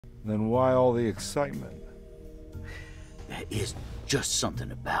Then why all the excitement? There is just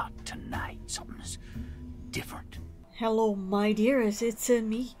something about tonight. Something's different. Hello, my dears. It's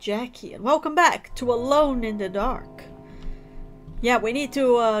me, Jackie, and welcome back to Alone in the Dark. Yeah, we need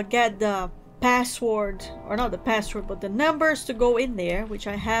to get the password, or not the password, but the numbers to go in there, which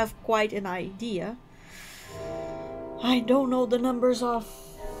I have quite an idea. I don't know the numbers of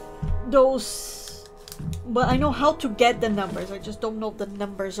those, but I know how to get the numbers. I just don't know the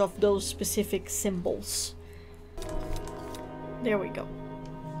numbers of those specific symbols. There we go.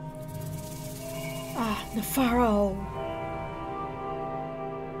 Ah, the pharaoh.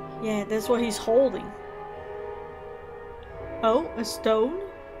 Yeah, that's what he's holding. Oh, a stone?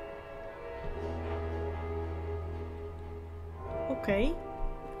 Okay.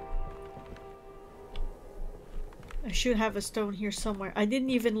 I should have a stone here somewhere. I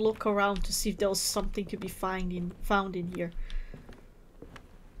didn't even look around to see if there was something to be found in here.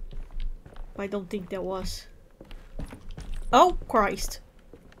 I don't think there was. Oh, Christ.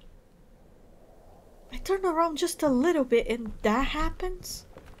 I turn around just a little bit and that happens?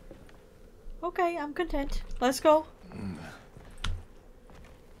 Okay, I'm content. Let's go.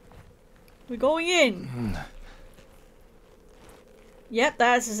 We're going in. Yep,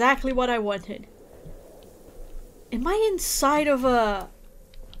 that's exactly what I wanted. Am I inside of a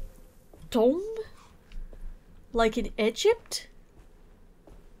tomb? Like in Egypt?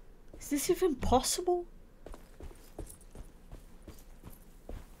 Is this even possible?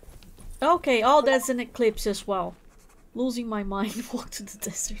 Okay, oh, that's an eclipse as well. Losing my mind. Walk to the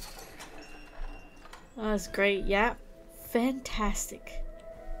desert. That's great, yeah. Fantastic.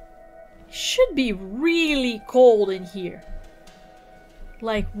 Should be really cold in here.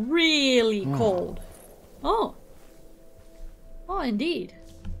 Like, really cold. Oh. Oh, indeed.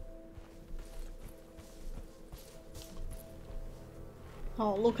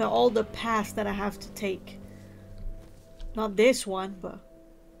 Oh, look at all the paths that I have to take. Not this one, but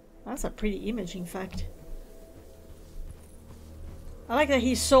that's a pretty image, in fact. I like that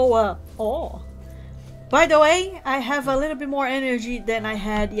he's so, oh. By the way, I have a little bit more energy than I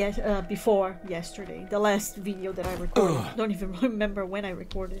had before yesterday. The last video that I recorded. Don't even remember when I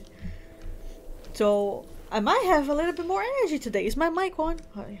recorded. So, I might have a little bit more energy today. Is my mic on?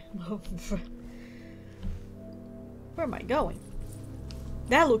 Where am I going?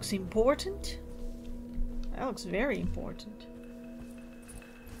 That looks important. That looks very important.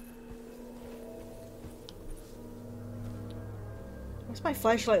 Where's my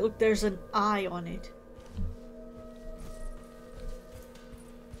flashlight? Look, there's an eye on it.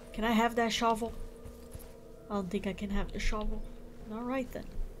 Can I have that shovel? I don't think I can have the shovel. Alright then.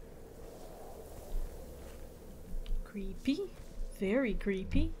 Creepy. Very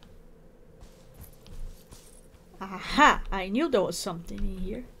creepy. Aha! I knew there was something in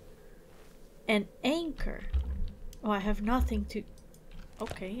here. An anchor. Oh, I have nothing to...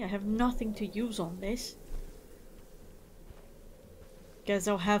 Okay, I have nothing to use on this. Guess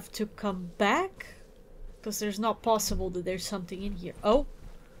I'll have to come back. Because there's not possible that there's something in here. Oh!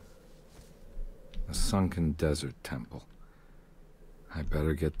 A sunken desert temple. I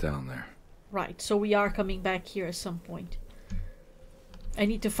better get down there. Right, so we are coming back here at some point. I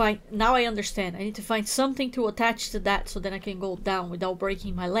need to find... Now I understand. I need to find something to attach to that so then I can go down without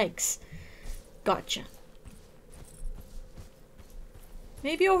breaking my legs. Gotcha.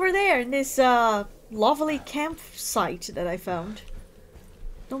 Maybe over there in this lovely campsite that I found.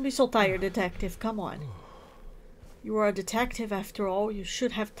 Don't be so tired, detective. Come on. You are a detective after all. You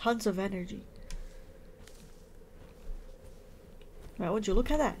should have tons of energy. Well, would you look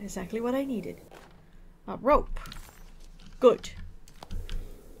at that? Exactly what I needed. A rope. Good.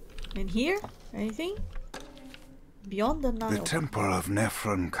 And here? Anything? Beyond the Nile. The temple of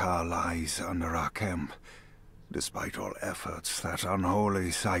Nephron-Ka lies under our camp. Despite all efforts, that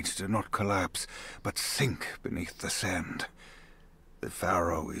unholy site did not collapse, but sink beneath the sand. The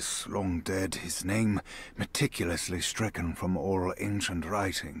pharaoh is long dead, his name meticulously stricken from all ancient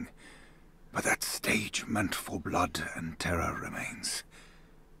writing. But that stage meant for blood and terror remains.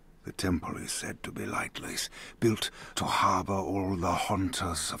 The temple is said to be lightless, built to harbor all the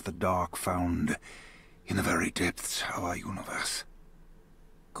haunters of the dark found in the very depths of our universe.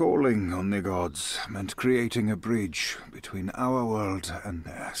 Calling on the gods meant creating a bridge between our world and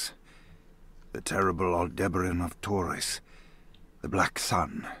theirs. The terrible Aldebaran of Taurus, the Black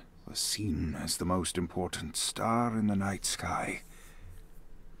Sun, was seen as the most important star in the night sky.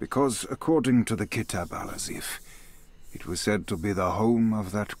 Because, according to the Kitab al-Azif, it was said to be the home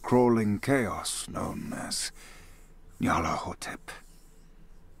of that crawling chaos known as Nyarlathotep.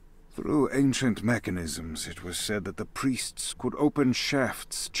 Through ancient mechanisms, it was said that the priests could open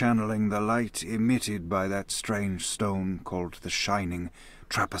shafts channeling the light emitted by that strange stone called the Shining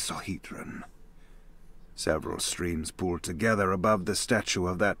Trapezohedron. Several streams pooled together above the statue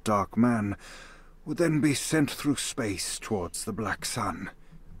of that dark man would then be sent through space towards the Black Sun.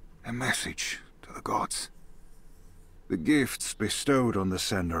 A message to the gods. The gifts bestowed on the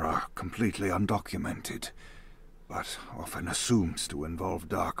sender are completely undocumented, but often assumed to involve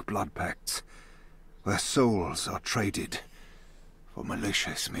dark blood pacts, where souls are traded for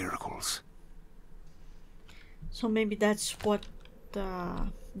malicious miracles. So maybe that's what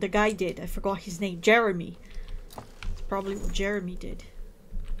the guy did. I forgot his name. Jeremy. It's probably what Jeremy did.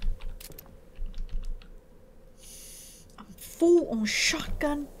 I'm full on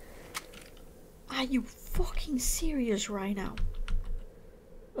shotgun. Are you fucking serious right now?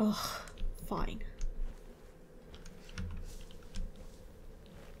 Ugh, fine.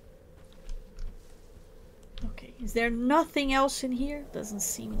 Okay, is there nothing else in here? Doesn't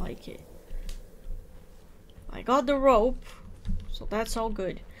seem like it. I got the rope, so that's all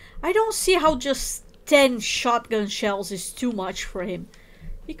good. I don't see how just 10 shotgun shells is too much for him.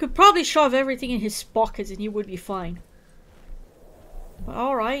 He could probably shove everything in his pockets and he would be fine. But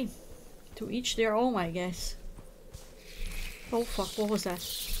alright. To each their own, I guess. Oh fuck, what was that?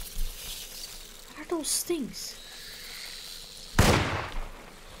 What are those things?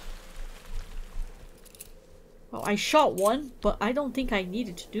 Well, I shot one, but I don't think I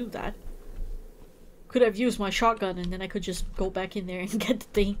needed to do that. Could have used my shotgun and then I could just go back in there and get the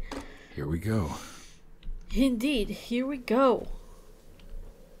thing. Here we go. Indeed, here we go.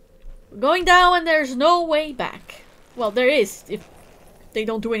 We're going down and there's no way back. Well, there is, if they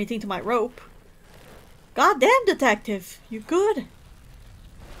don't do anything to my rope. Goddamn, detective, you good?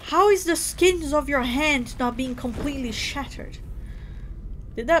 How is the skins of your hand not being completely shattered?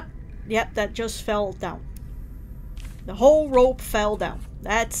 Did that? Yep, that just fell down. The whole rope fell down.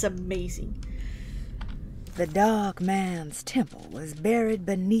 That's amazing. The dark man's temple was buried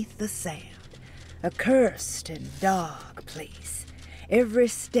beneath the sand, a cursed and dark place. Every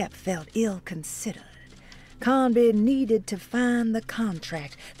step felt ill-considered. Carnby needed to find the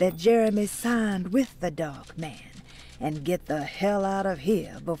contract that Jeremy signed with the dark man and get the hell out of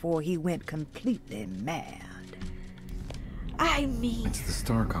here before he went completely mad. I mean... It's the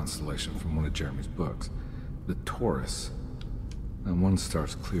star constellation from one of Jeremy's books. The Taurus. That one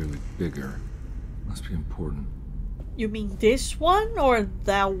star's clearly bigger. Must be important. You mean this one or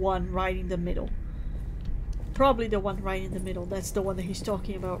that one right in the middle? Probably the one right in the middle. That's the one that he's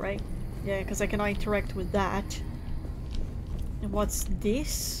talking about, right? Yeah, because I cannot interact with that. And what's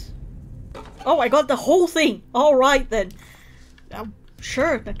this? Oh, I got the whole thing! Alright then.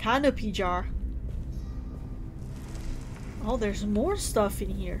 Sure, the canopy jar. Oh, there's more stuff in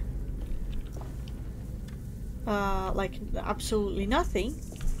here. Like absolutely nothing.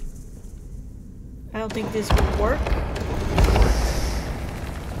 I don't think this will work.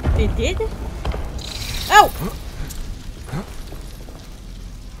 It did? Oh!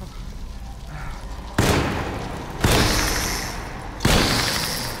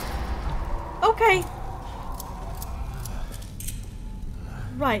 Okay.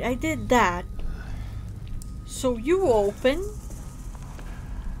 Right, I did that. So you open.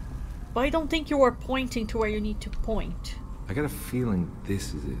 But I don't think you are pointing to where you need to point. I got a feeling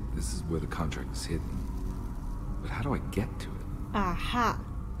this is it. This is where the contract is hidden. But how do I get to it? Aha.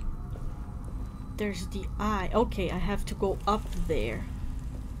 There's the eye. Okay, I have to go up there.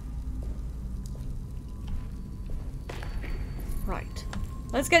 Right.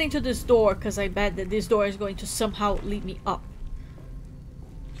 Let's get into this door, because I bet that this door is going to somehow lead me up.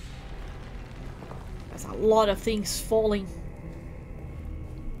 There's a lot of things falling.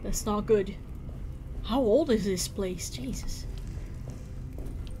 That's not good. How old is this place? Jesus.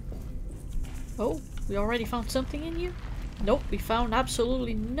 Oh, we already found something in here? Nope, we found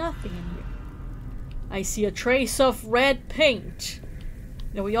absolutely nothing in here. I see a trace of red paint.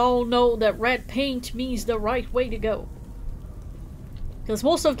 Now we all know that red paint means the right way to go. Because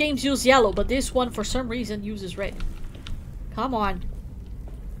most of games use yellow, but this one for some reason uses red. Come on.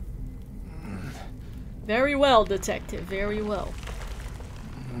 Very well, detective, very well.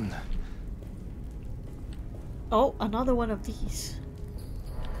 Oh, another one of these.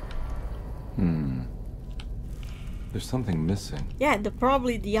 There's something missing. Yeah,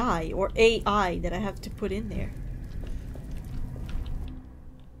 probably the eye, or a eye that I have to put in there.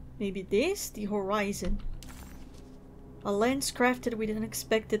 Maybe this? The horizon. A lens crafted with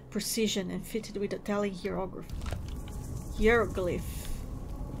unexpected precision and fitted with a telling hieroglyph.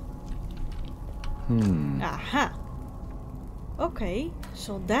 Aha. Okay,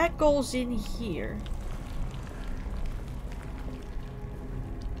 so that goes in here.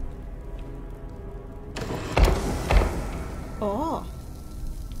 Oh.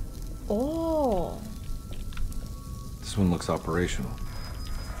 Oh. This one looks operational.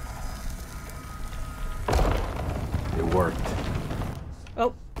 It worked.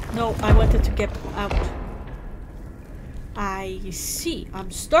 Oh, no, I wanted to get out. I see.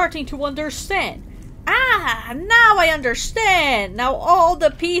 I'm starting to understand. Ah, now I understand. Now all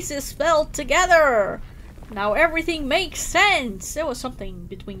the pieces fell together. Now everything makes sense. There was something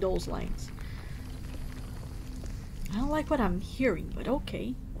between those lines. I don't like what I'm hearing, but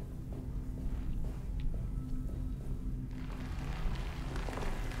okay.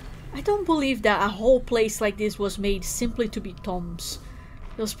 I don't believe that a whole place like this was made simply to be tombs.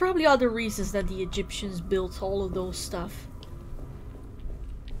 There's probably other reasons that the Egyptians built all of those stuff.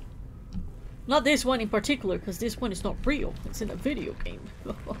 Not this one in particular, because this one is not real. It's in a video game.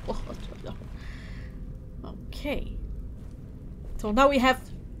 Okay. So now we have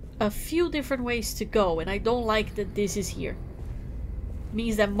a few different ways to go, and I don't like that this is here.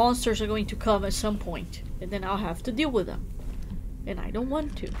 Means that monsters are going to come at some point, and then I'll have to deal with them. And I don't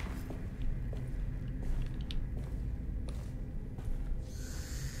want to.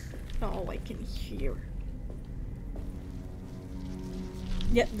 Oh, I can hear.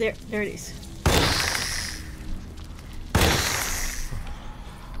 Yeah, there it is.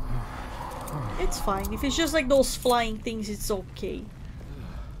 It's fine. If it's just like those flying things, it's okay.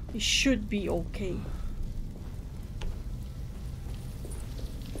 It should be okay.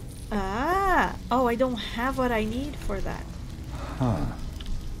 Ah! Oh, I don't have what I need for that. Huh.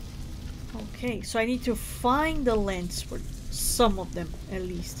 Okay, so I need to find the lens for some of them, at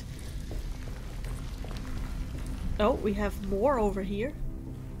least. Oh, we have more over here.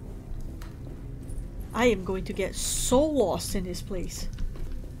 I am going to get so lost in this place.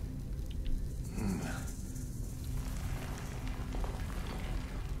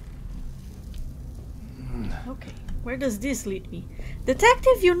 Okay, where does this lead me?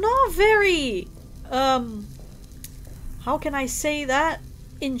 Detective, you're not very... how can I say that?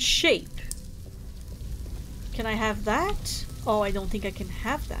 In shape. Can I have that? Oh, I don't think I can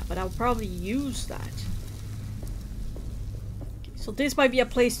have that, but I'll probably use that. Okay, so this might be a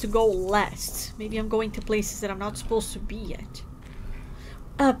place to go last. Maybe I'm going to places that I'm not supposed to be yet.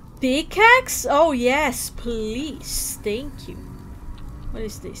 A pickaxe? Oh yes, please. Thank you. What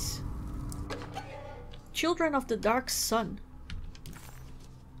is this? Children of the Dark Sun.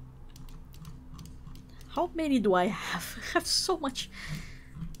 How many do I have? I have so much.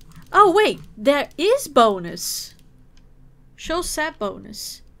 Oh wait, there is bonus. Show set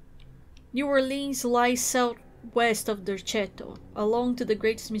bonus. New Orleans lies southwest of Derceto, along to the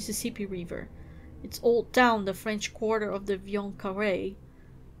Great Mississippi River. Its old town, the French quarter of the Vieux Carré,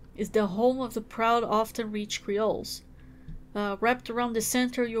 is the home of the proud, often rich Creoles. Wrapped around the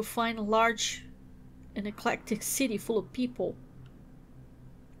center, you'll find a large and eclectic city full of people,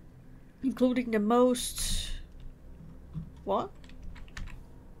 including the most... What?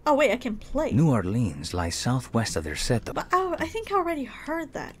 Oh wait, I can play. New Orleans lies southwest of Derceto. But I think I already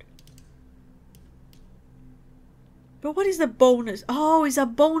heard that. But what is the bonus? Oh, it's a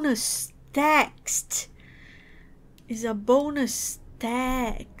bonus text. It's a bonus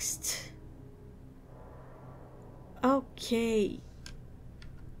text. Okay.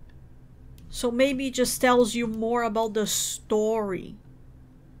 So maybe it just tells you more about the story.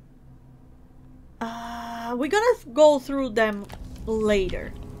 We're gonna go through them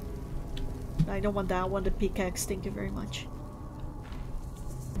later. I don't want that. I want the pickaxe. Thank you very much.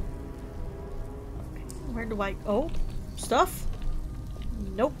 Okay. Where do I... Oh, stuff?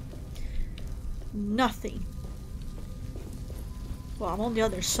 Nope. Nothing. Well, I'm on the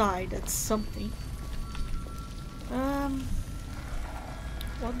other side. That's something.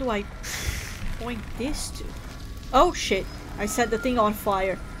 What do I point this to? Oh shit. I set the thing on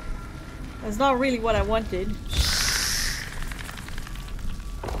fire. That's not really what I wanted.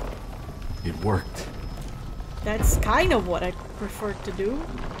 It worked. That's kind of what I preferred to do.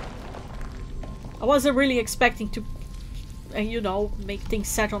 I wasn't really expecting to, you know, make things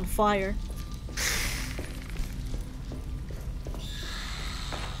set on fire.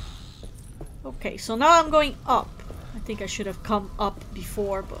 Okay, so now I'm going up. I think I should have come up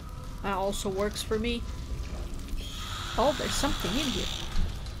before, but that also works for me. Oh, there's something in here.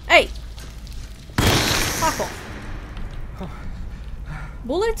 Hey! Fuck off.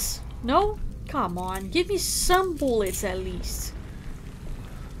 Bullets? No? Come on, give me some bullets at least.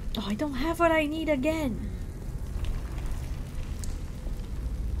 Oh, I don't have what I need again.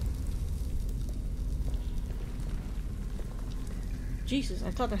 Jesus,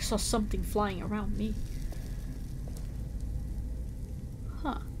 I thought I saw something flying around me.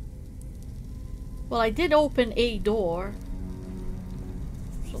 Huh. Well, I did open a door.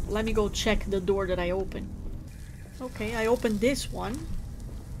 So let me go check the door that I opened. Okay, I opened this one.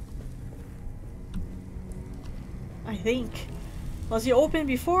 I think. Was he open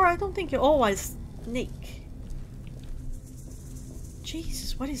before? I don't think it. Oh, I snake.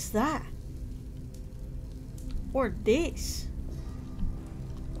 Jesus, what is that? Or this?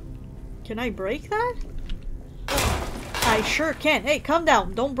 Can I break that? I sure can. Hey, calm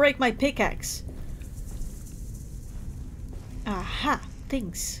down. Don't break my pickaxe. Aha,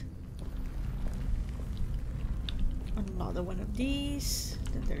 things. Another one of these.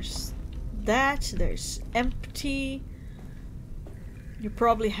 Then there's that. There's empty. You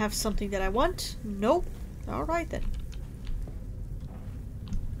probably have something that I want. Nope. Alright then.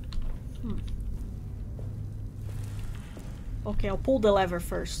 Okay, I'll pull the lever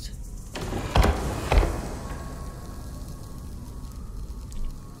first.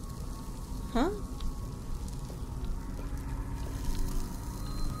 Huh?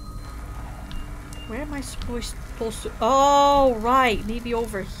 Where am I supposed to... Oh, right. Maybe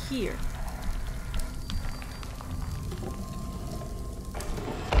over here.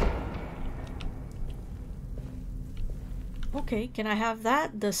 Okay, can I have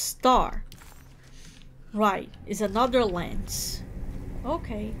that? The star. Right, is another lens.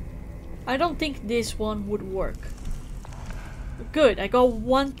 Okay. I don't think this one would work. Good, I got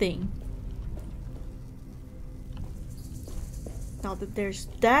one thing. Now that there's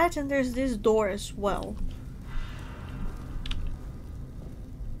that and there's this door as well.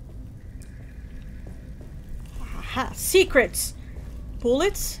 Aha, secrets!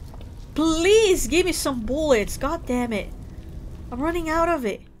 Bullets? Please give me some bullets, god damn it. I'm running out of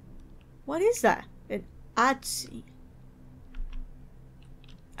it. What is that? An Atsi.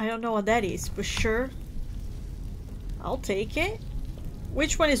 I don't know what that is, but sure. I'll take it.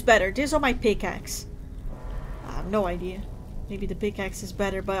 Which one is better, this or my pickaxe? I have no idea. Maybe the pickaxe is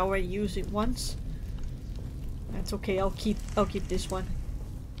better, but I already used it once. That's okay, I'll keep this one.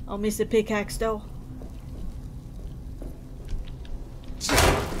 I'll miss the pickaxe though.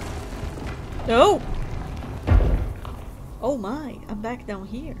 No! Oh my, I'm back down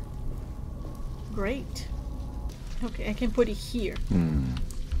here. Great. Okay, I can put it here.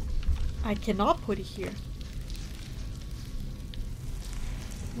 I cannot put it here.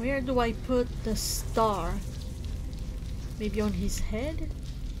 Where do I put the star? Maybe on his head?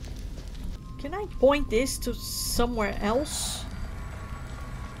 Can I point this to somewhere else?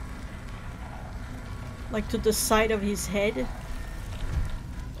 Like to the side of his head?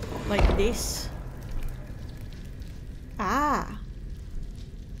 Like this? Ah!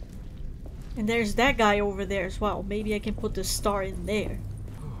 And there's that guy over there as well. Maybe I can put the star in there.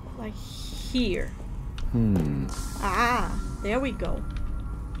 Like here. Ah! There we go.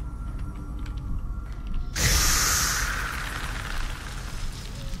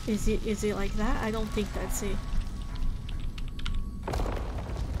 Is it like that? I don't think that's it.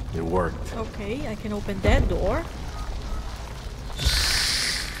 It worked. Okay, I can open that door.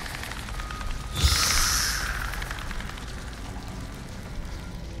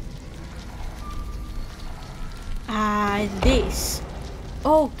 Ah, and this.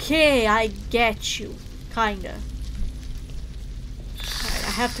 Okay, I get you. Kinda. Alright,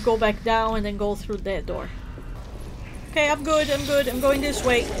 I have to go back down and then go through that door. Okay, I'm good, I'm good. I'm going this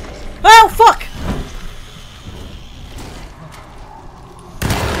way. Oh, fuck!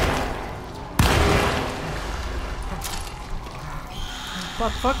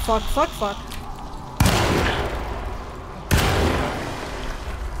 Fuck, fuck, fuck, fuck, fuck.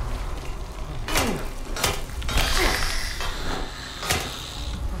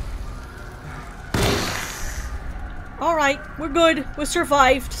 Alright, we're good. We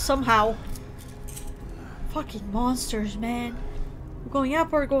survived somehow. Fucking monsters, man. We're going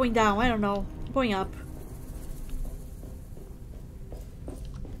up or going down? I don't know. I'm going up.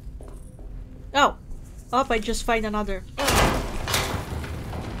 Oh. Up, I just find another.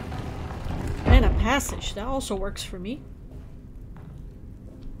 And a passage. That also works for me.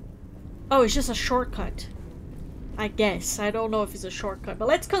 Oh, it's just a shortcut. I guess. I don't know if it's a shortcut. But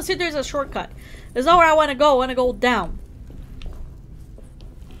let's consider it a shortcut. That's not where I want to go. I want to go down.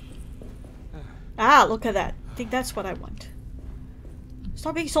 Ah, look at that. I think that's what I want.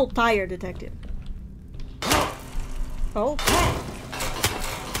 Stop being so tired, detective. Oh.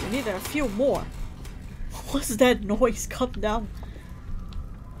 We need a few more. What's that noise? Come down.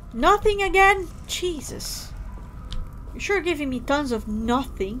 Nothing again? Jesus. You're sure giving me tons of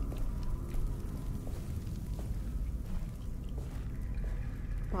nothing.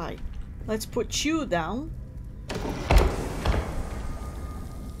 Alright. Let's put you down.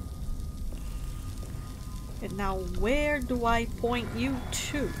 And now where do I point you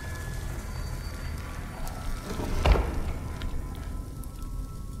to?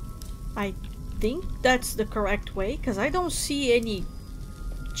 I think that's the correct way, because I don't see any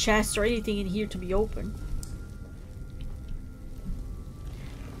chests or anything in here to be open.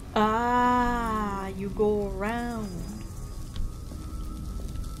 Ah, you go around.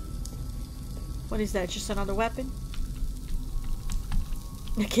 What is that? Just another weapon?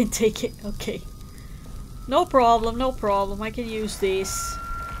 I can take it. Okay. No problem, no problem. I can use this.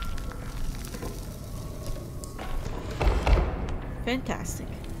 Fantastic.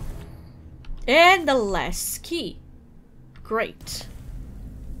 And the last key. Great.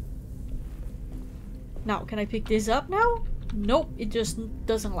 Now, can I pick this up now? Nope, it just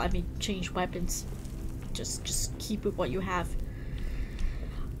doesn't let me change weapons. Just keep with what you have.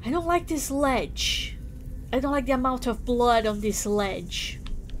 I don't like this ledge. I don't like the amount of blood on this ledge.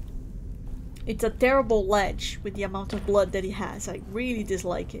 It's a terrible ledge with the amount of blood that it has. I really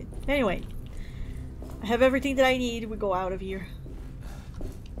dislike it. Anyway, I have everything that I need. We go out of here.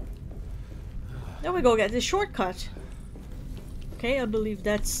 Then we go get the shortcut. Okay, I believe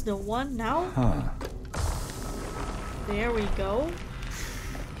that's the one now. Huh. There we go.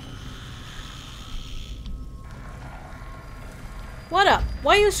 What up?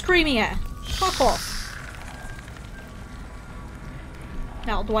 Why are you screaming at? Fuck off.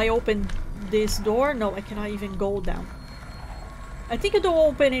 Now, do I open this door? No, I cannot even go down. I think I don't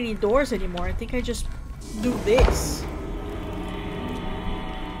open any doors anymore. I think I just do this.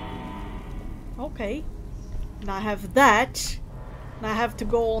 Okay. Now I have that. Now I have to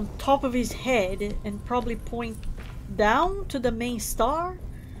go on top of his head and probably point down to the main star.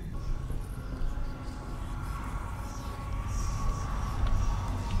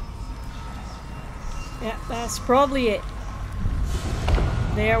 Yeah, that's probably it.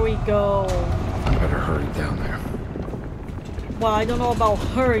 There we go. I better hurry down there. Well, I don't know about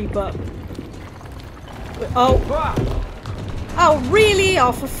hurry, but... Oh. Oh, really?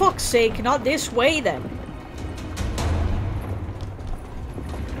 Oh, for fuck's sake. Not this way, then.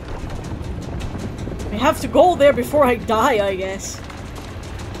 I have to go there before I die, I guess.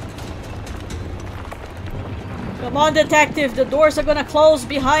 Come on, detective. The doors are gonna close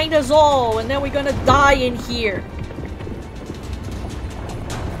behind us all, and then we're gonna die in here.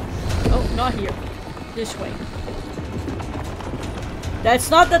 Oh, not here. This way. That's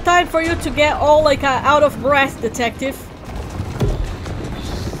not the time for you to get all, like, out of breath, detective.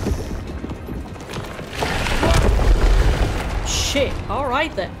 Shit.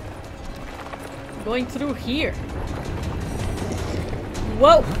 Alright, then. Going through here.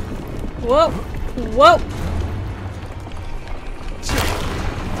 Whoa. Whoa. Whoa.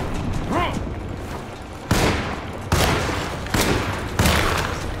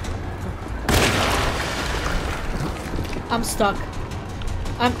 I'm stuck.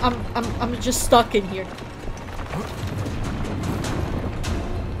 I'm just stuck in here.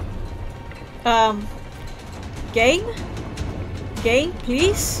 Game? Game,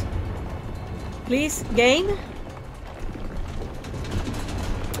 please? Please, game?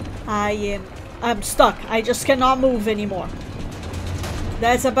 I'm stuck. I just cannot move anymore.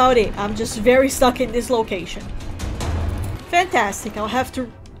 That's about it. I'm just very stuck in this location. Fantastic. I'll have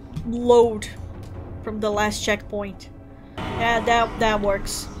to load from the last checkpoint. Yeah, that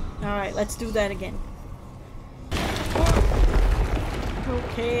works. Alright, let's do that again.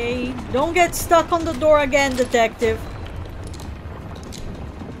 Okay. Don't get stuck on the door again, detective.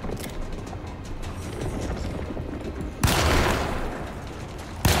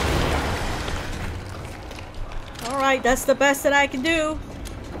 Alright, that's the best that I can do.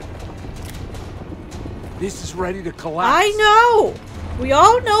 This is ready to collapse. I know! We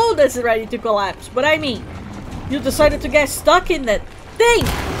all know this is ready to collapse, but I mean, you decided to get stuck in that thing!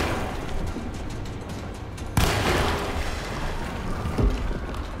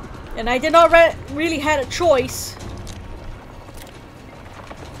 And I did not really had a choice.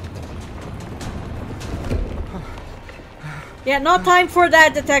 Yeah, not time for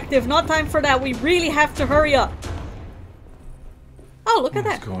that, detective. Not time for that. We really have to hurry up. Oh, look at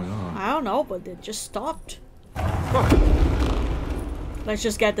that. What's going on? I don't know, but it just stopped. Let's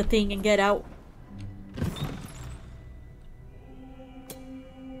just get the thing and get out.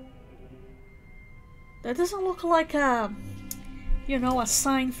 That doesn't look like a, you know, a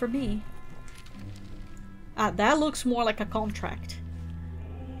sign for me. That looks more like a contract.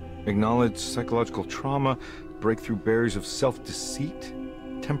 Acknowledge psychological trauma, breakthrough barriers of self-deceit,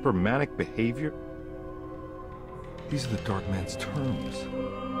 temperamental behavior. These are the Dark Man's terms.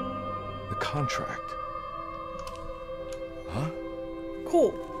 The contract. Huh?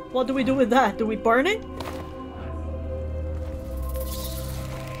 Cool. What do we do with that? Do we burn it?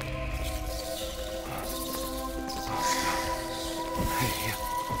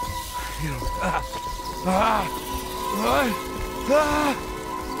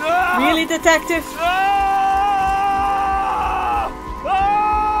 Really, detective?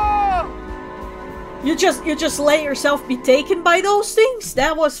 You just let yourself be taken by those things?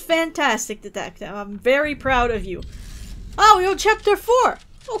 That was fantastic, detective. I'm very proud of you. Oh, you're chapter 4.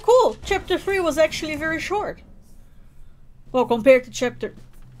 Oh, cool. Chapter 3 was actually very short. Well, compared to chapter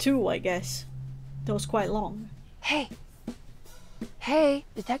 2, I guess. That was quite long. Hey. Hey,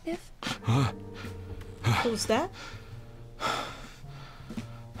 detective? Who's that?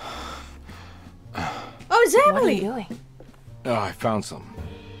 Oh, it's Emily! What are you doing? Oh, I found some.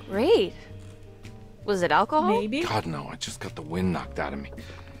 Great. Was it alcohol? Maybe. God, no. I just got the wind knocked out of me.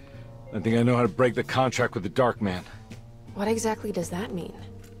 I think I know how to break the contract with the Dark Man. What exactly does that mean?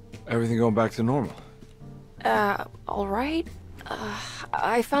 Everything going back to normal. Alright.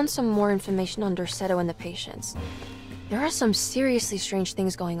 I found some more information on Derceto and the patients. There are some seriously strange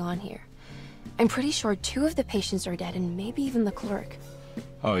things going on here. I'm pretty sure 2 of the patients are dead and maybe even the clerk.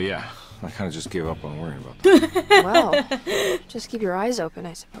 Oh, yeah. I kind of just gave up on worrying about that. Well, just keep your eyes open,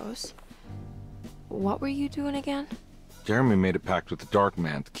 I suppose. What were you doing again? Jeremy made a pact with the Dark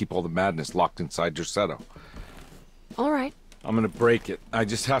Man to keep all the madness locked inside Derceto. Alright. I'm gonna break it. I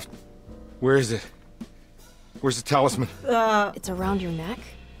just have to... Where is it? Where's the talisman? It's around your neck?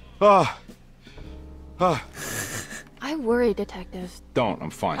 Ah! I worry, detective. Don't. I'm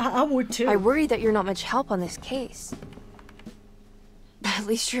fine. I would too. I worry that you're not much help on this case. At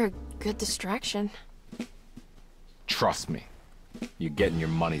least you're a good distraction. Trust me. You're getting your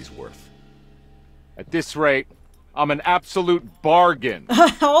money's worth. At this rate, I'm an absolute bargain.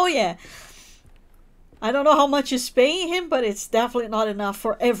 Oh, yeah. I don't know how much is paying him, but it's definitely not enough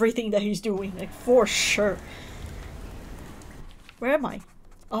for everything that he's doing. Like, for sure. Where am I?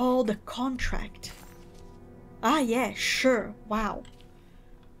 Oh, the contract. Ah, yeah, sure. Wow.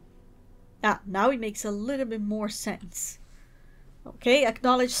 Ah, now it makes a little bit more sense. Okay,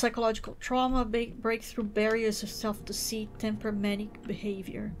 acknowledge psychological trauma, break through barriers of self-deceit, temper manic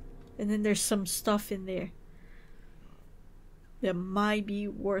behavior. And then there's some stuff in there that might be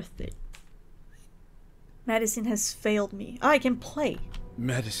worth it. Medicine has failed me. I can play.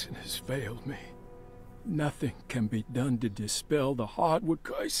 Medicine has failed me. Nothing can be done to dispel the Hartwood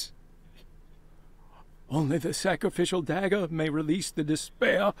curse. Only the sacrificial dagger may release the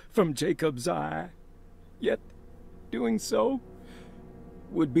despair from Jacob's eye. Yet, doing so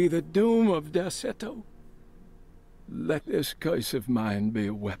would be the doom of Derceto. Let this curse of mine be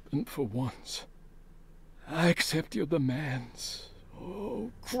a weapon for once. I accept your demands.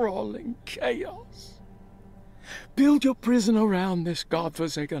 Oh, crawling chaos. Build your prison around this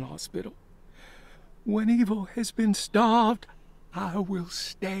godforsaken hospital. When evil has been starved, I will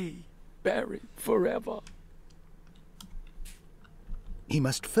stay buried forever. He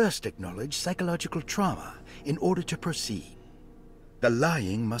must first acknowledge psychological trauma in order to proceed. The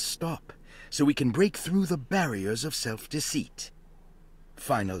lying must stop, so we can break through the barriers of self-deceit.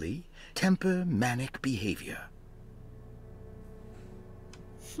 Finally, temper manic behavior.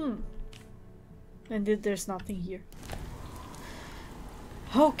 And there's nothing here.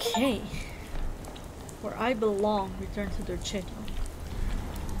 Okay. Where I belong, return to Derceto.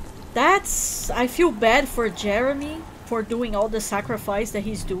 I feel bad for Jeremy for doing all the sacrifice that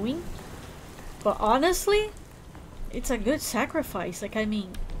he's doing. But honestly, it's a good sacrifice. Like, I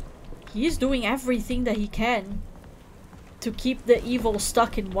mean, he's doing everything that he can to keep the evil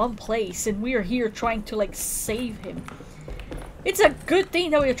stuck in one place, and we are here trying to, like, save him. It's a good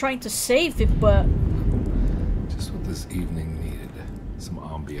thing that we're trying to save him, but... Just what this evening needed. Some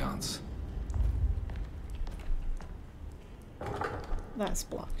ambiance. That's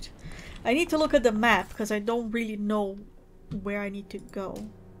blocked. I need to look at the map, because I don't really know where I need to go.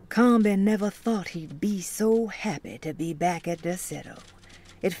 Carnby never thought he'd be so happy to be back at Derceto.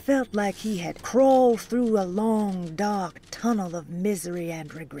 It felt like he had crawled through a long, dark tunnel of misery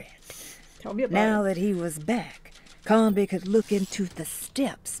and regret. Tell me about Now it. that he was back, Carnby could look into the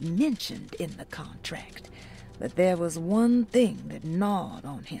steps mentioned in the contract. But there was one thing that gnawed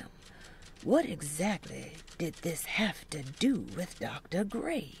on him. What exactly did this have to do with Dr.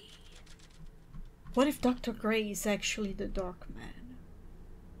 Gray? What if Dr. Gray is actually the Dark Man?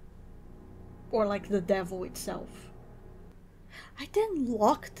 Or like the devil itself? I didn't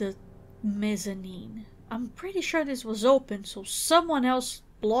lock the mezzanine. I'm pretty sure this was open, so someone else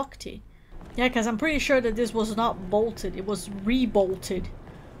blocked it. Yeah, because I'm pretty sure that this was not bolted. It was re-bolted.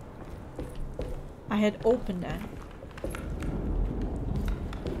 I had opened that.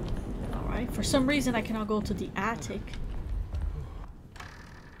 Alright, for some reason I cannot go to the attic.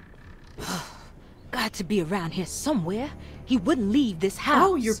 Got to be around here somewhere. He wouldn't leave this house.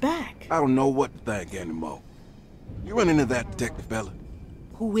 Oh, you're back. I don't know what to think anymore. You run into that detective fella?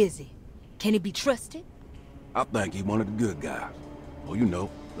 Who is he? Can he be trusted? I think he one of the good guys. Oh, you know,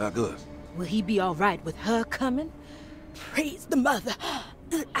 like us. Will he be all right with her coming? Praise the mother.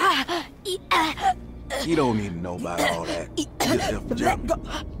 He don't need to know about all that. He just left for Germany.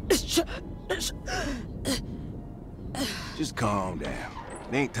 Just calm down.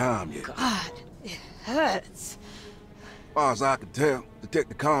 It ain't time yet. God, it hurts. As far as I can tell,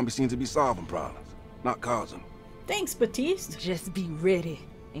 Detective Carnby seems to be solving problems, not causing them. Thanks, Baptiste. Just be ready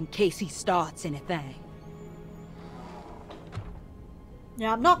in case he starts anything.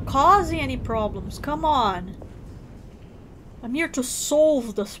 Yeah, I'm not causing any problems. Come on. I'm here to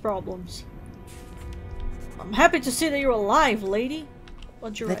solve those problems. I'm happy to see that you're alive, lady.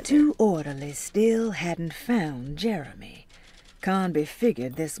 The two orderlies still hadn't found Jeremy. Carnby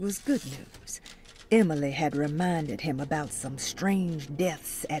figured this was good news. Emily had reminded him about some strange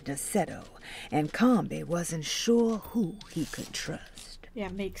deaths at Derceto, and Carnby wasn't sure who he could trust. Yeah,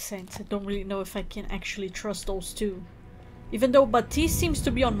 makes sense. I don't really know if I can actually trust those two. Even though Baptiste seems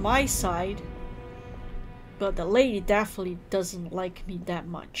to be on my side, but the lady definitely doesn't like me that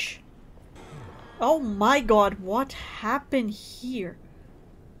much. Oh my god, what happened here?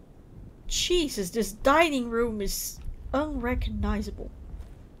 Jesus, this dining room is unrecognizable.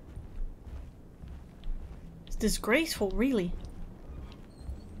 It's disgraceful, really.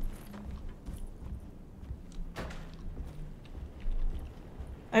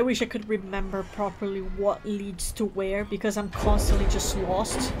 I wish I could remember properly what leads to where, because I'm constantly just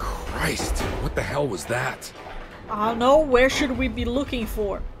lost. Christ, what the hell was that? I don't know, where should we be looking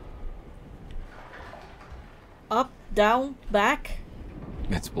for? Up, down, back?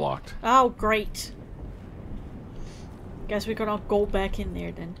 It's blocked. Oh, great. Guess we cannot go back in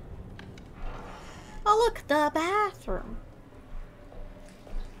there then. Oh look, the bathroom.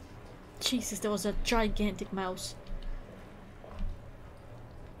 Jesus, there was a gigantic mouse.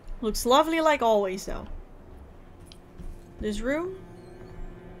 Looks lovely like always though. This room?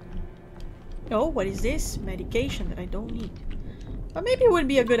 Oh, what is this? Medication that I don't need. But maybe it would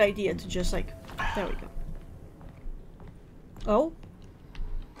be a good idea to just like... There we go. Oh.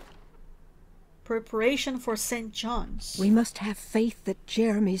 Preparation for St. John's. We must have faith that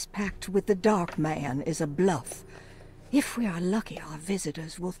Jeremy's pact with the Dark Man is a bluff. If we are lucky, our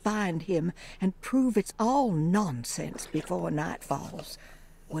visitors will find him and prove it's all nonsense before night falls.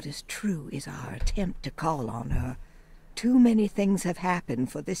 What is true is our attempt to call on her. Too many things have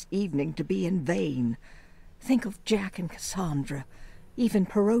happened for this evening to be in vain. Think of Jack and Cassandra, even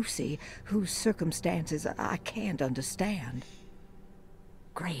Perosi, whose circumstances I can't understand.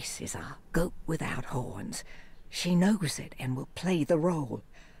 Grace is a goat without horns. She knows it and will play the role.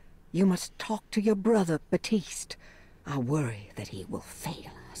 You must talk to your brother, Baptiste. I worry that he will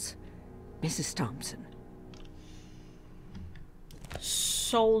fail us. Mrs. Thompson.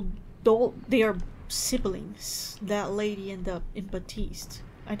 So, they are siblings, that lady and Baptiste.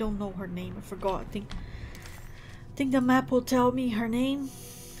 I don't know her name, I forgot. I think the map will tell me her name.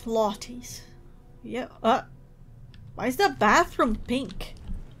 Lottie's. Yeah, why is the bathroom pink?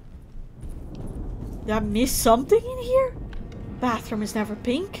 Did I miss something in here? Bathroom is never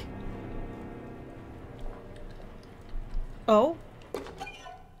pink. Oh.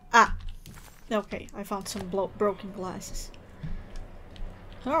 Ah. Okay, I found some broken glasses.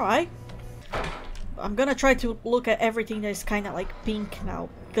 Alright. I'm gonna try to look at everything that's kind of like pink now,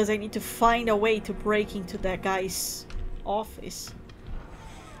 because I need to find a way to break into that guy's office.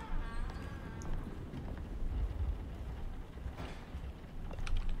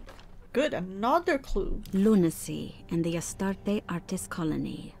 Good, another clue. Lunacy and the Astarte Artist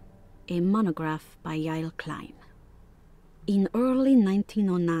Colony. A monograph by Yael Klein. In early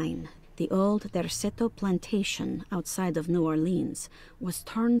 1909, the old Derceto plantation outside of New Orleans was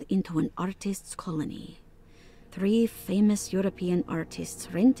turned into an artist's colony. 3 famous European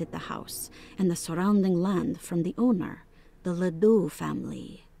artists rented the house and the surrounding land from the owner, the Ledoux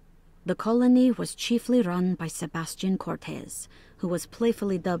family. The colony was chiefly run by Sebastian Cortez, who was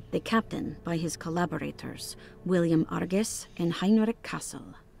playfully dubbed the captain by his collaborators, William Arges and Heinrich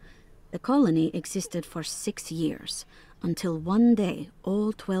Kassel. The colony existed for 6 years, until one day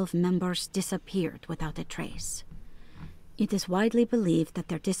all 12 members disappeared without a trace. It is widely believed that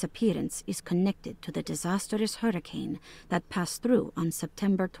their disappearance is connected to the disastrous hurricane that passed through on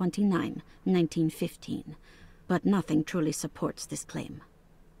September 29, 1915, but nothing truly supports this claim.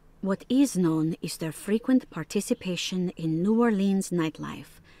 What is known is their frequent participation in New Orleans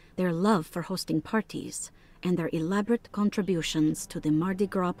nightlife, their love for hosting parties, and their elaborate contributions to the Mardi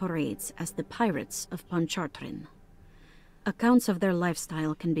Gras parades as the Pirates of Pontchartrain. Accounts of their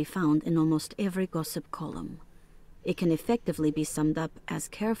lifestyle can be found in almost every gossip column. It can effectively be summed up as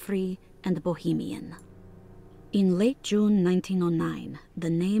carefree and bohemian. In late June 1909, the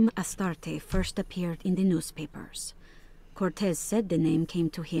name Astarte first appeared in the newspapers. Cortés said the name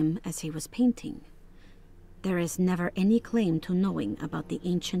came to him as he was painting. There is never any claim to knowing about the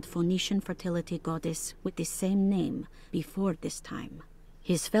ancient Phoenician fertility goddess with the same name before this time.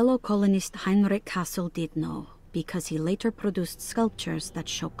 His fellow colonist Heinrich Kassel did know, because he later produced sculptures that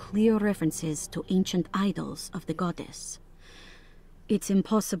show clear references to ancient idols of the goddess. It's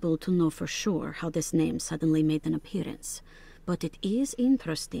impossible to know for sure how this name suddenly made an appearance, but it is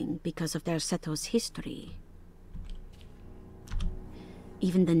interesting because of Derceto's history.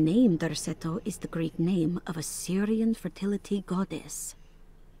 Even the name Derceto is the Greek name of a Syrian fertility goddess.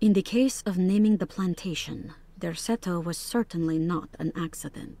 In the case of naming the plantation, Derceto was certainly not an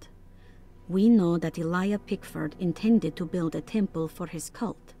accident. We know that Elijah Pickford intended to build a temple for his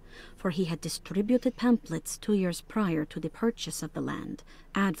cult, for he had distributed pamphlets 2 years prior to the purchase of the land,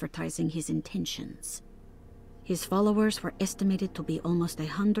 advertising his intentions. His followers were estimated to be almost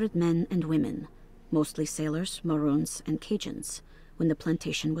 100 men and women, mostly sailors, Maroons, and Cajuns, when the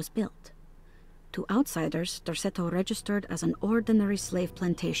plantation was built. To outsiders, Derceto registered as an ordinary slave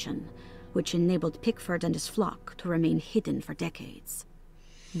plantation, which enabled Pickford and his flock to remain hidden for decades.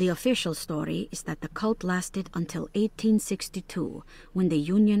 The official story is that the cult lasted until 1862, when the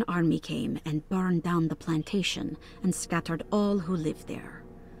Union Army came and burned down the plantation and scattered all who lived there.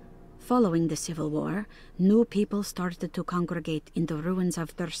 Following the Civil War, new people started to congregate in the ruins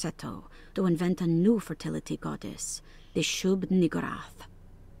of Derceto to invent a new fertility goddess, the Shub-Niggurath.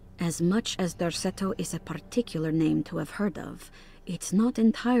 As much as Derceto is a particular name to have heard of, it's not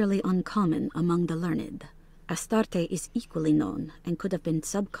entirely uncommon among the learned. Astarte is equally known and could have been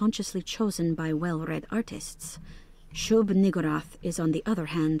subconsciously chosen by well-read artists. Shub-Niggurath is, on the other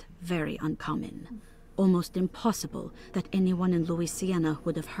hand, very uncommon. Almost impossible that anyone in Louisiana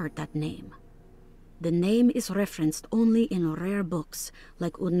would have heard that name. The name is referenced only in rare books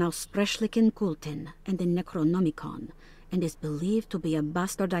like Unaussprechlichen Kulten and the Necronomicon, and is believed to be a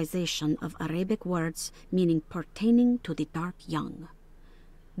bastardization of Arabic words meaning pertaining to the dark young.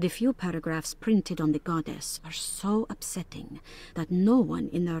 The few paragraphs printed on the goddess are so upsetting that no one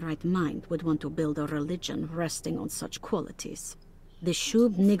in their right mind would want to build a religion resting on such qualities. The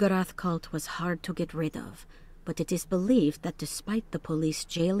Shub-Niggurath cult was hard to get rid of, but it is believed that despite the police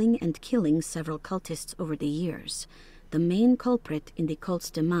jailing and killing several cultists over the years, the main culprit in the cult's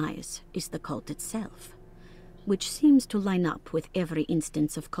demise is the cult itself, which seems to line up with every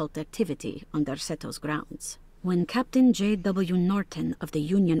instance of cult activity on Derceto's grounds. When Captain J.W. Norton of the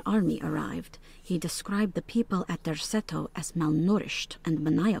Union Army arrived, he described the people at Derceto as malnourished and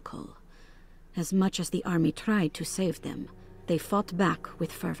maniacal. As much as the army tried to save them, they fought back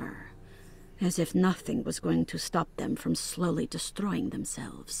with fervor, as if nothing was going to stop them from slowly destroying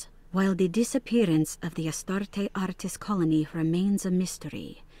themselves. While the disappearance of the Astarte artist colony remains a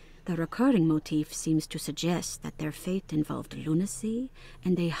mystery, the recurring motif seems to suggest that their fate involved lunacy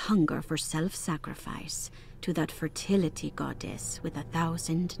and a hunger for self-sacrifice to that fertility goddess with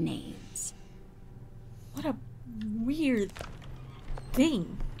 1,000 names. What a weird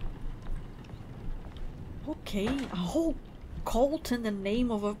thing. Okay, a whole cult in the name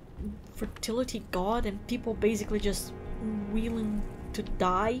of a fertility god and people basically just willing to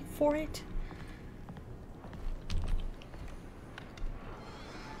die for it?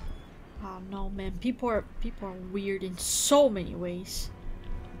 Oh no, man, people are weird in so many ways.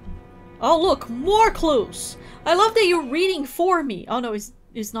 Oh look, more clues! I love that you're reading for me. Oh no,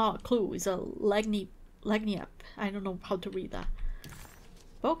 it's not a clue, it's a Legniap. I don't know how to read that.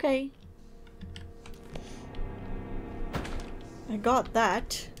 Okay. I got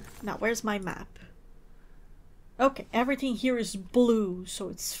that. Now, where's my map? Okay, everything here is blue, so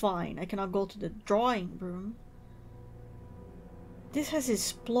it's fine. I cannot go to the drawing room. This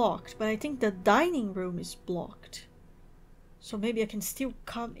is blocked, but I think the dining room is blocked. So maybe I can still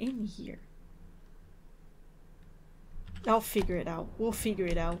come in here. I'll figure it out. We'll figure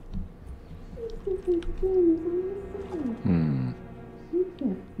it out.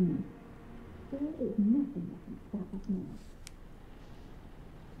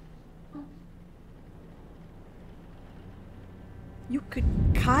 You could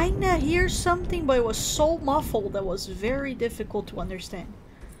kinda hear something, but it was so muffled that was very difficult to understand.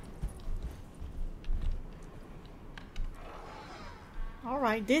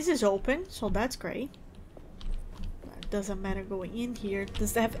 Alright, this is open, so that's great. It doesn't matter going in here.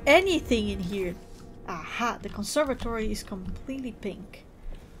 Does it have anything in here? Aha, the conservatory is completely pink.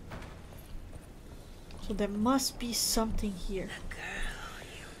 So there must be something here. The girl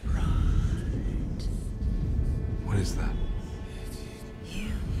you brought. What is that?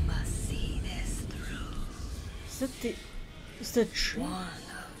 You must see this through. Is the tree? One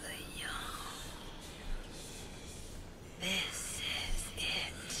of the young. This is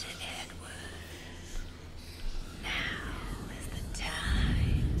it, Edward. Now is the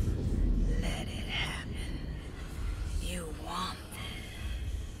time. Let it happen. You want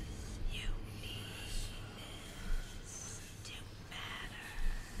this. You need this to matter.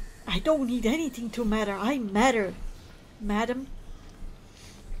 I don't need anything to matter. I matter, madam.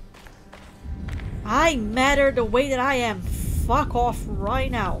 I matter the way that I am. Fuck off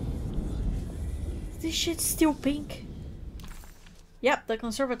right now. This shit's still pink. Yep, the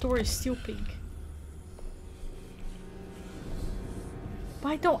conservatory is still pink.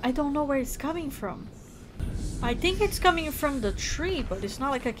 But I don't know where it's coming from. I think it's coming from the tree, but it's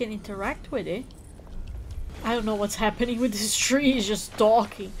not like I can interact with it. I don't know what's happening with this tree. It's just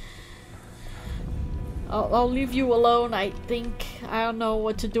talking. I'll leave you alone, I think. I don't know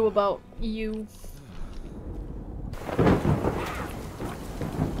what to do about you.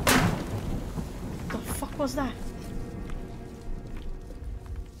 The fuck was that?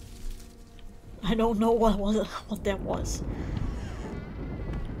 I don't know what that was.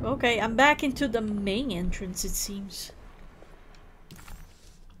 Okay, I'm back into the main entrance, it seems.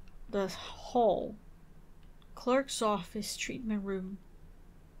 The hall. Clerk's office, treatment room.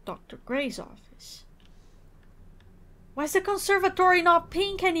 Dr. Gray's office. Why is the conservatory not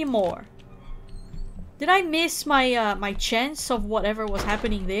pink anymore? Did I miss my my chance of whatever was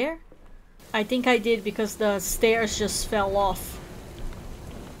happening there? I think I did, because the stairs just fell off.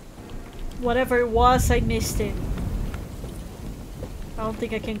 Whatever it was, I missed it. I don't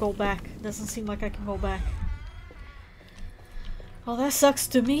think I can go back. Doesn't seem like I can go back. Oh, that sucks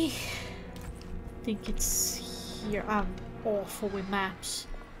to me. I think it's here. I'm awful with maps.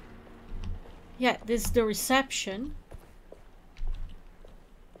 Yeah, this is the reception.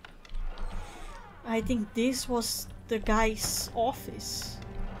 I think this was the guy's office.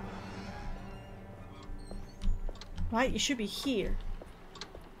 Right? It should be here.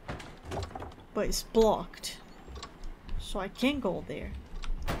 But it's blocked. So I can't go there.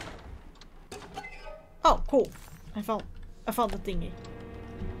 Oh, cool. I found the thingy.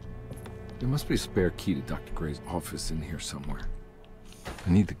 There must be a spare key to Dr. Gray's office in here somewhere. I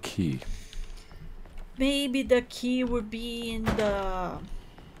need the key. Maybe the key would be in the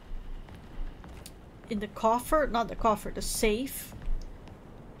coffer, not the coffer, the safe.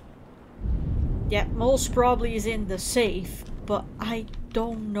 Yeah, most probably is in the safe, but I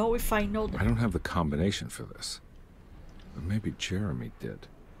don't know if I know I don't have the combination for this. But maybe Jeremy did.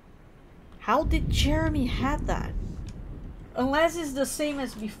 How did Jeremy have that? Unless it's the same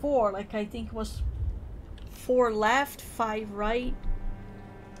as before, like I think it was 4 left, 5 right.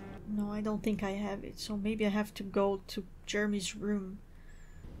 No, I don't think I have it, so maybe I have to go to Jeremy's room.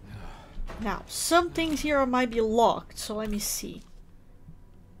 Now, some things here might be locked, so let me see.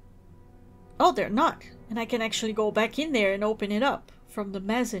 Oh, they're not. And I can actually go back in there and open it up from the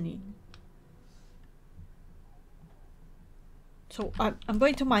mezzanine. So I'm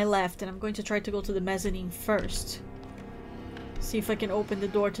going to my left, and I'm going to try to go to the mezzanine first. See if I can open the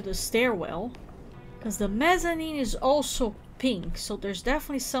door to the stairwell. Because the mezzanine is also pink, so there's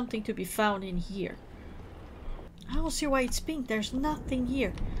definitely something to be found in here. I don't see why it's pink. There's nothing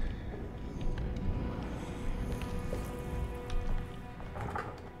here.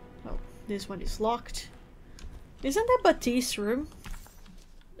 Oh, this one is locked. Isn't that Baptiste's room?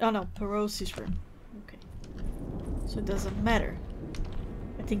 Oh no, Perosi's room. Okay. So it doesn't matter.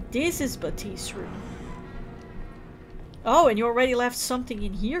 I think this is Baptiste's room. Oh, and you already left something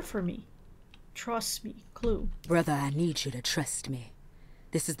in here for me. Trust me. Clue. Brother, I need you to trust me.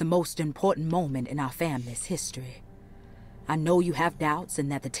 This is the most important moment in our family's history. I know you have doubts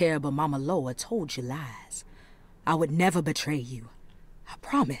and that the terrible Mama Loa told you lies. I would never betray you. I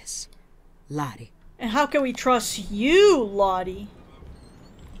promise. Lottie. And how can we trust you, Lottie?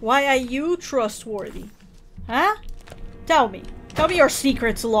 Why are you trustworthy? Huh? Tell me. Tell me your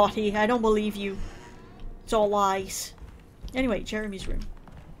secrets, Lottie. I don't believe you. It's all lies. Anyway, Jeremy's room.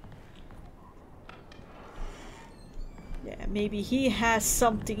 Yeah, maybe he has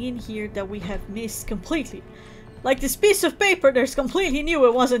something in here that we have missed completely. Like this piece of paper that's completely new,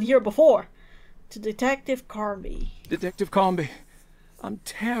 it wasn't here before. To Detective Carnby. Detective Carnby, I'm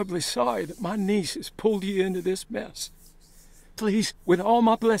terribly sorry that my niece has pulled you into this mess. Please, with all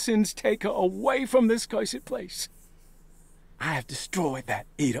my blessings, take her away from this cursed place. I have destroyed that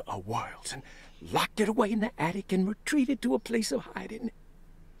Eater of Worlds and locked it away in the attic and retreated to a place of hiding.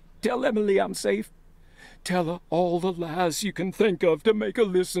 Tell Emily I'm safe. Tell her all the lies you can think of to make her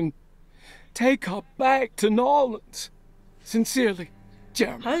listen. Take her back to New Orleans. Sincerely,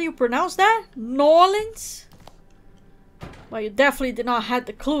 Jeremy. How do you pronounce that? New Orleans? Well, you definitely did not have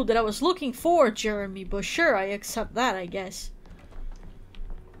the clue that I was looking for, Jeremy, but sure, I accept that, I guess.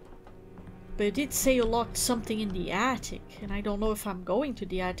 But it did say you locked something in the attic, and I don't know if I'm going to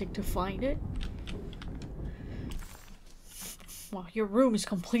the attic to find it. Well, your room is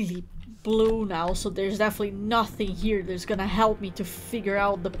completely blue now, so there's definitely nothing here that's gonna help me to figure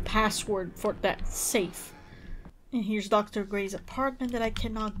out the password for that safe. And here's Dr. Gray's apartment that I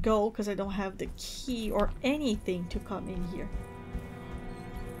cannot go because I don't have the key or anything to come in here.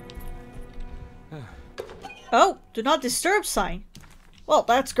 Oh, do not disturb sign. Well,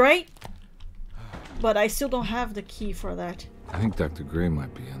 that's great. But I still don't have the key for that. I think Dr. Gray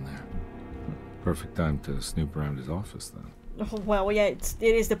might be in there. Perfect time to snoop around his office then. Well, yeah, it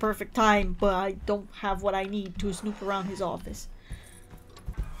is the perfect time, but I don't have what I need to snoop around his office.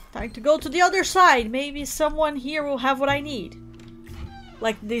 Time to go to the other side. Maybe someone here will have what I need.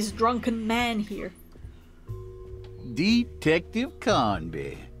 Like this drunken man here. Detective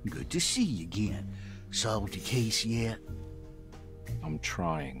Carnby. Good to see you again. Solved your case yet? I'm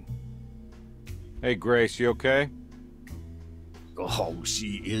trying. Hey, Grace, you okay? Oh,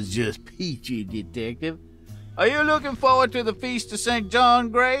 she is just peachy, Detective. Are you looking forward to the Feast of St. John,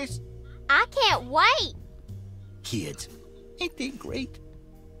 Grace? I can't wait! Kids, ain't they great?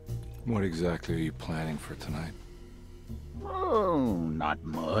 What exactly are you planning for tonight? Oh, not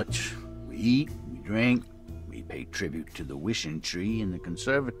much. We eat, we drink, we pay tribute to the wishing tree in the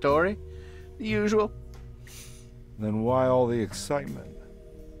conservatory. The usual. Then why all the excitement?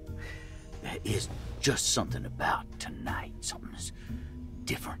 There is just something about tonight. Something's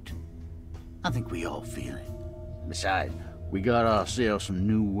different. I think we all feel it. Besides, we got ourselves some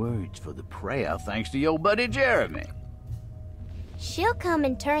new words for the prayer thanks to your buddy Jeremy. She'll come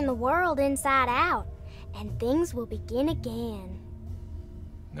and turn the world inside out, and things will begin again.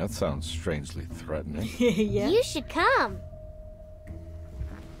 That sounds strangely threatening. Yeah. You should come.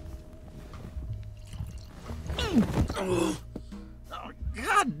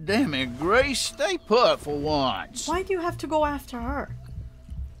 God damn it, Grace. Stay put for once. Why do you have to go after her?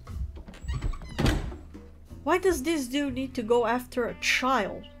 Why does this dude need to go after a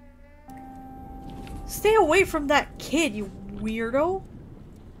child? Stay away from that kid, you weirdo.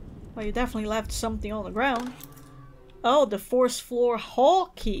 Well, you definitely left something on the ground. Oh, the 4th floor hall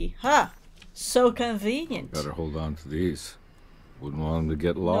key. Huh. So convenient. Better hold on to these. Wouldn't want them to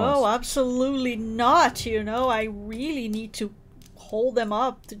get lost. No, absolutely not. You know, I really need to hold them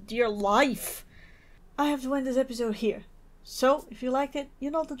up to dear life. I have to end this episode here. So, if you liked it, you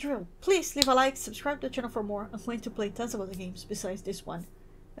know the drill. Please leave a like, subscribe to the channel for more. I'm going to play tons of other games besides this one.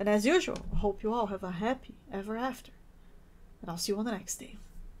 And as usual, I hope you all have a happy ever after. And I'll see you on the next day.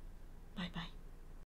 Bye bye.